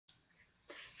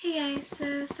Hey guys,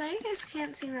 so sorry you guys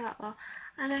can't see me that well.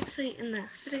 I'm actually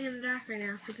sitting in the dark right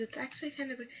now because it's actually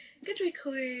kind of good to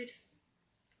record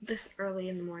this early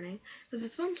in the morning because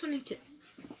it's 1:22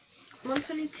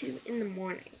 in the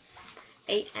morning,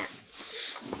 8 a.m.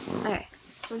 Okay,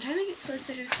 so I'm trying to get closer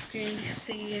to the screen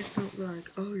so you guys don't be like,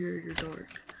 oh yeah, you're dark.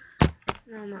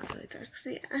 No, I'm not really dark, so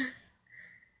yeah.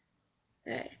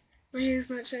 Okay, my hair's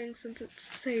not showing since it's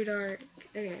so dark.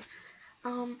 Okay.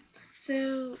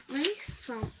 So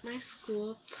my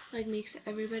school makes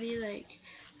everybody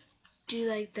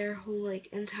do their whole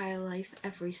entire life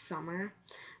every summer,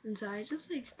 and so I just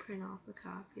print off a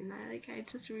copy and I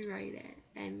just rewrite it,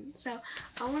 and so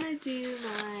I want to do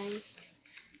my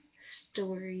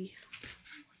story.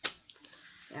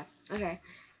 Yeah. Okay.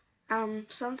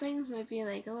 Some things might be a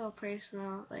little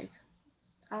personal.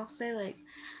 I'll say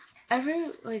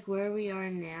every where we are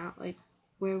now,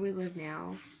 where we live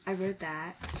now. I wrote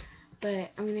that.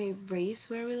 But I'm gonna erase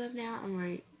where we live now and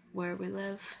write where we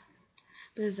live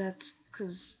because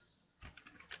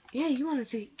yeah, you want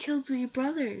to get killed with your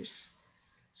brothers.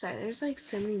 Sorry, there's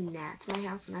so many gnats in my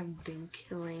house and I've been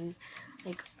killing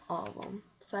all of them.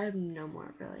 So I have no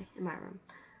more really in my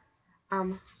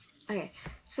room. Okay,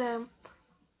 so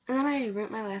and then I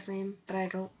wrote my last name, but I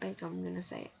don't think I'm gonna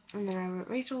say it. And then I wrote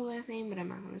Rachel's last name, but I'm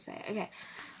not gonna say it. Okay,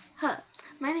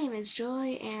 my name is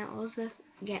Julie Ann Elizabeth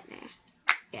Getner.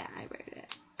 Yeah, I wrote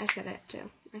it. I said it too.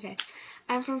 Okay.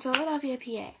 I'm from Philadelphia,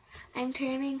 PA. I'm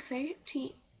turning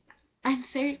 13. I'm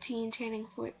 13, turning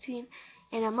 14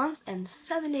 in a month and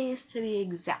 7 days to be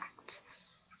exact.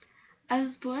 I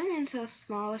was born into a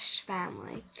smallish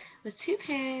family with two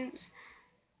parents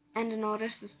and an older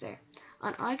sister.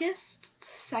 On August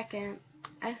 2nd,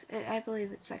 I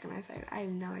believe it's 2nd or 3rd. I have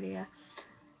no idea.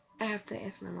 I have to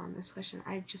ask my mom this question.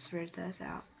 I just wrote this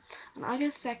out. On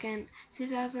August 2nd,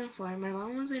 2004, my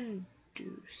mom was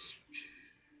induced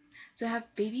to have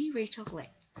baby Rachel Lane.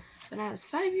 When I was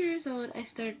 5 years old, I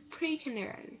started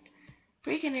pre-kindergarten.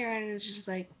 Pre-kindergarten is just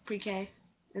like pre-K.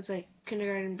 It's like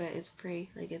kindergarten, but it's pre.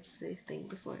 It's the thing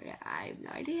before. Yeah, I have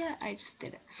no idea. I just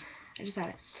did it. I just had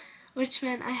it. Which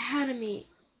meant I had to meet.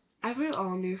 I wrote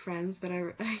all new friends, but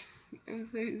I'm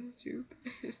so stupid.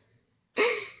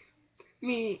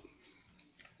 meet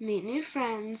new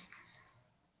friends.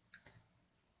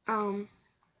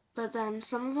 But then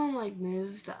some of them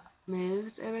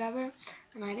moved or whatever,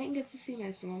 and I didn't get to see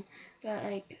most of them.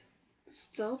 But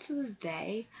still to this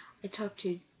day, I talk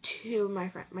to two of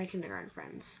my kindergarten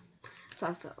friends. So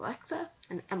that's Alexa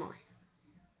and Emily.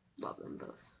 Love them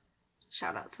both.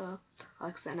 Shout out to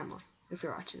Alexa and Emily if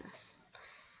you're watching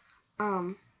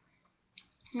this.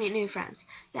 Meet new friends.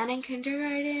 Then in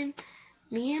kindergarten,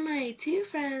 me and my two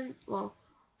friends. Well,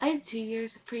 I had 2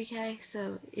 years of pre-K,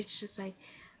 so it's just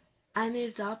I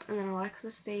moved up, and then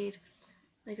Alexa stayed.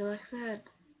 Alexa had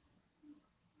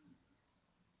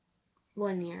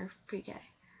 1 year of pre-K.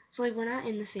 So we're not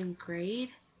in the same grade,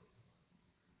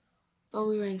 but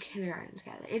we were in kindergarten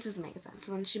together. It doesn't make sense.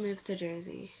 When she moved to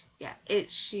Jersey, yeah,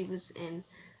 she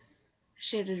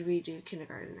had to redo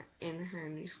kindergarten in her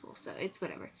new school, so it's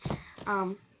whatever.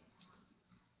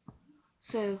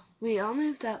 So we all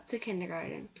moved up to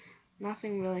kindergarten.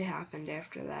 Nothing really happened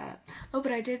after that. Oh,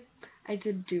 but I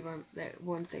did do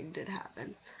one thing did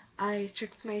happen. I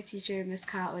tricked my teacher, Miss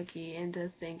Kotlicki,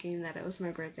 into thinking that it was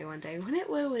my birthday one day, when it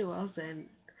really wasn't.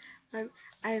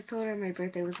 I told her my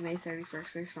birthday was May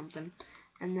 31st or something,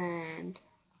 and then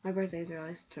my birthday is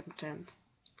really September 10th.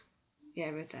 Yeah,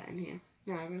 I wrote that in here.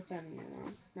 No, I wrote that in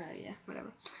here. No, yeah,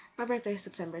 whatever. My birthday is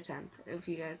September 10th, if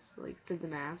you guys, did the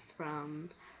math from,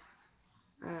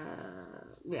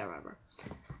 yeah, whatever.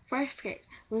 First grade.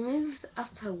 We moved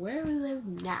up to where we live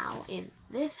now, in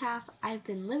this house. I've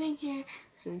been living here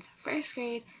since first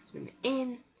grade. I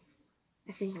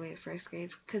think we're in first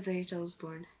grade, because Rachel was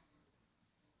born.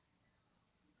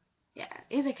 Yeah,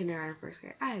 either kindergarten or first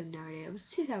grade. I have no idea. It was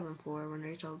 2004 when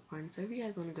Rachel was born, so if you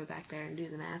guys want to go back there and do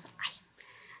the math,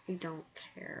 I don't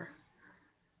care.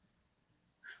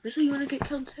 Rachel, you want to get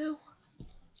killed too?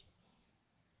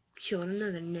 Killed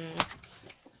another gnat.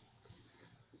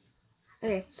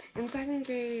 Okay, in second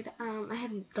grade, I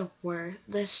had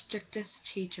the strictest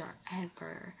teacher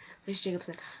ever, Miss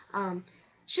Jacobson.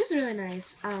 She was really nice.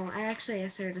 I actually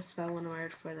asked her to spell one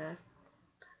word for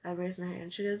I raised my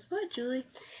hand. She goes, "What, Julie?"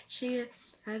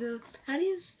 I go, "How do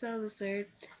you spell this word?"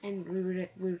 And we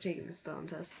were taking the spelling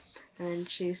test, and then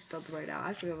she spelled the word out.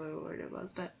 I forgot what word it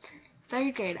was, but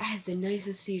third grade, I had the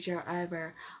nicest teacher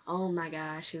ever. Oh my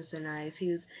gosh, he was so nice.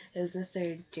 It was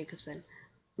Mr. Jacobson.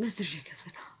 Mr.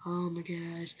 Jacobson. Oh my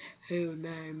gosh. Oh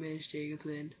no, Miss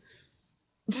Jacobson.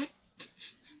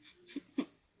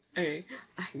 Okay,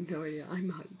 I have no idea. I'm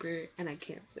hyper and I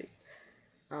can't sleep.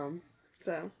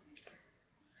 So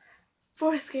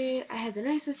fourth grade, I had the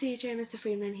nicest teacher, Mr.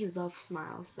 Friedman. He was all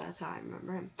smiles. That's how I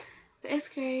remember him.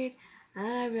 Fifth grade,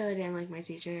 I really didn't like my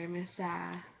teacher, Miss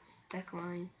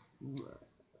Steckline.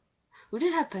 We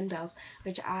did have pen pals,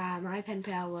 which my pen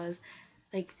pal was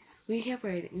like we kept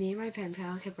writing. Me and my pen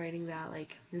pal kept writing about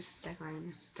like Miss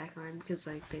Steckline, because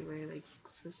like they were like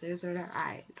sisters or whatever.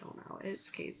 I don't know. It's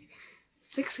crazy.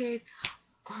 Sixth grade,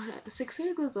 sixth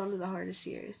grade was one of the hardest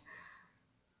years.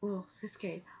 Well, fifth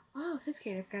grade. Oh, fifth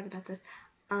grade. I forgot about this.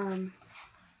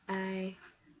 I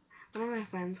One of my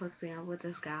friends hooked me up with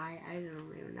this guy. I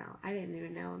didn't even know. I didn't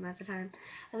even know him at the time.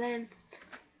 And then,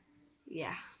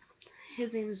 yeah,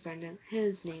 his name is Brendan.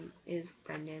 His name is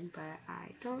Brendan, but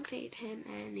I don't date him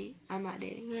I'm not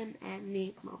dating him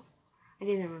anymore. I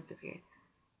dated him in fifth grade,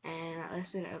 and I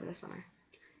lasted over the summer.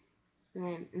 And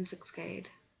then in sixth grade,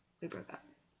 we broke up.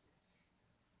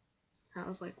 That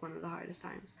was like one of the hardest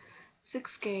times.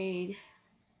 Sixth grade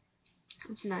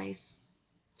was nice.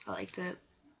 I liked it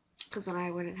because then I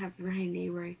wouldn't have my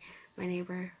neighbor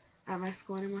at my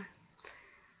school anymore.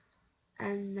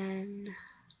 And then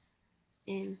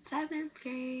in seventh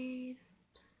grade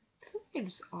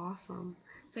was awesome.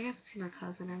 So I got to see my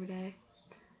cousin every day.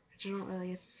 I don't really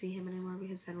get to see him anymore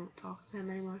because I don't talk to him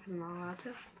anymore because I'm not allowed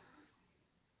to.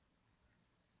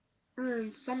 And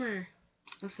then summer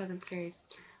of seventh grade,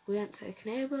 we went to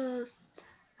Canables.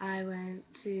 I went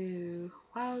to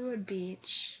Wildwood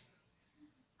Beach.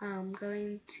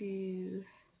 Going to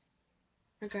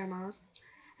my grandma's.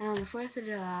 And on the 4th of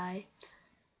July,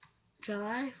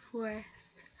 July 4th,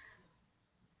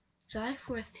 July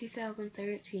 4th,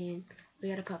 2013, we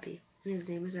got a puppy, and his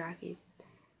name was Rocky.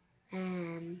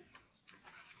 And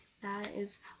that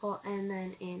is, well, and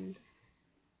then in,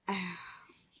 oh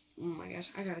my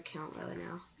gosh, I gotta count really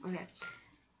now. Okay,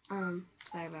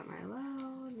 sorry about my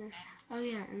loudness. Oh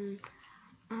yeah, and,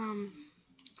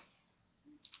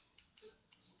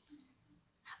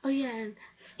 oh yeah, and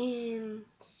in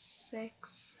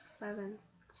sixth, seventh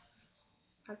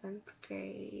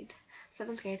grade,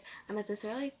 I met this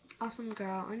really awesome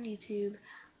girl on YouTube.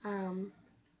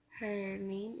 Her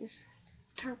name is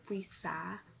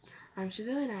Teresa. She's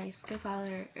really nice. Go follow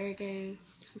her or go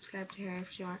subscribe to her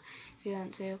if you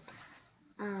want to.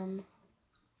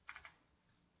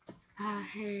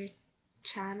 Her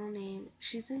channel name.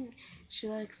 She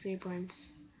likes newborns.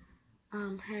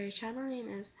 Her channel name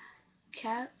is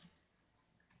Cat.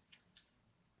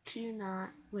 Do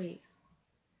not wait.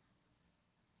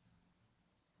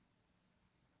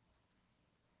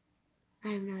 I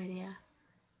have no idea.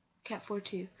 Cat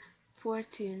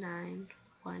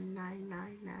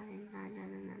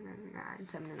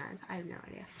 429199999999979. I have no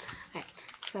idea. Okay,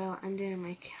 so I'm doing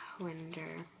my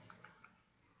calendar.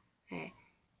 Okay,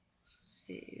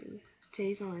 so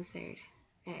today's only the 3rd.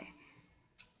 Okay,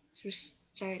 so we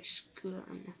start school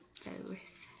on the 4th.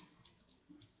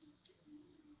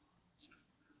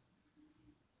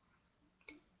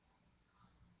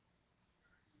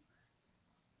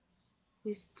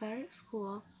 We start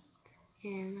school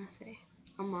in, let's say,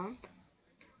 a month.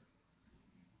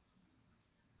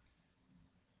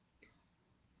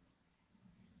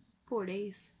 4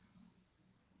 days.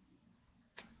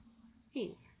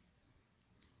 Hey,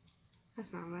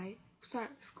 that's not right. Start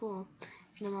school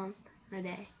in a month and a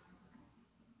day.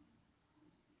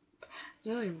 It's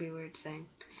really gonna be weird saying.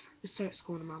 We start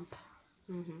school in a month.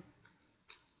 I'll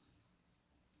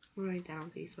write down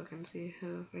on Facebook and see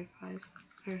who replies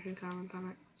or who comments on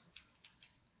it.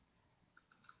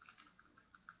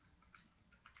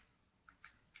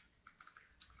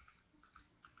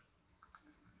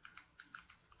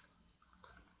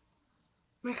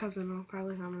 My cousin will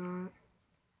probably comment on it.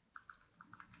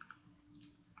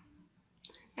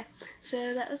 Yeah,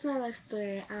 so that was my life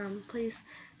story. Please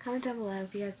comment down below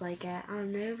if you guys like it.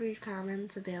 No rude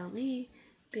comments about me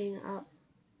being up.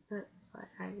 But I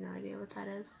have no idea what that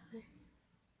is.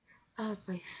 Oh, it's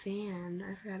my fan.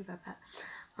 I forgot about that.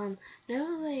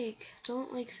 No,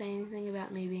 don't say anything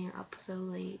about me being up so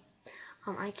late.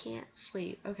 I can't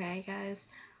sleep. Okay, guys.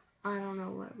 I don't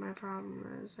know what my problem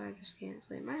is. I just can't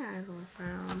sleep. My eyes look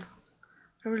brown.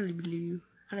 They're really blue.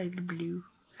 I like the blue.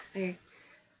 Okay.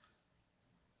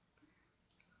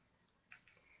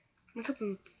 My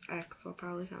cousin's ex will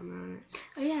probably comment on it.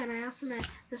 Oh yeah, and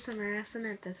this summer I also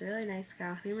met this really nice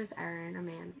girl. Her name was Erin,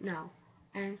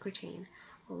 Erin Quachine.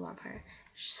 I love her.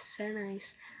 She's so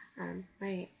nice. I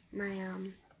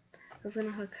was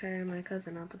gonna hook her and my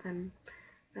cousin up, but then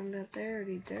found out they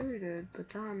already dated,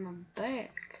 but on the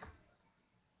back.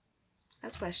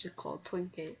 That's why she's called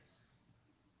Twinkie.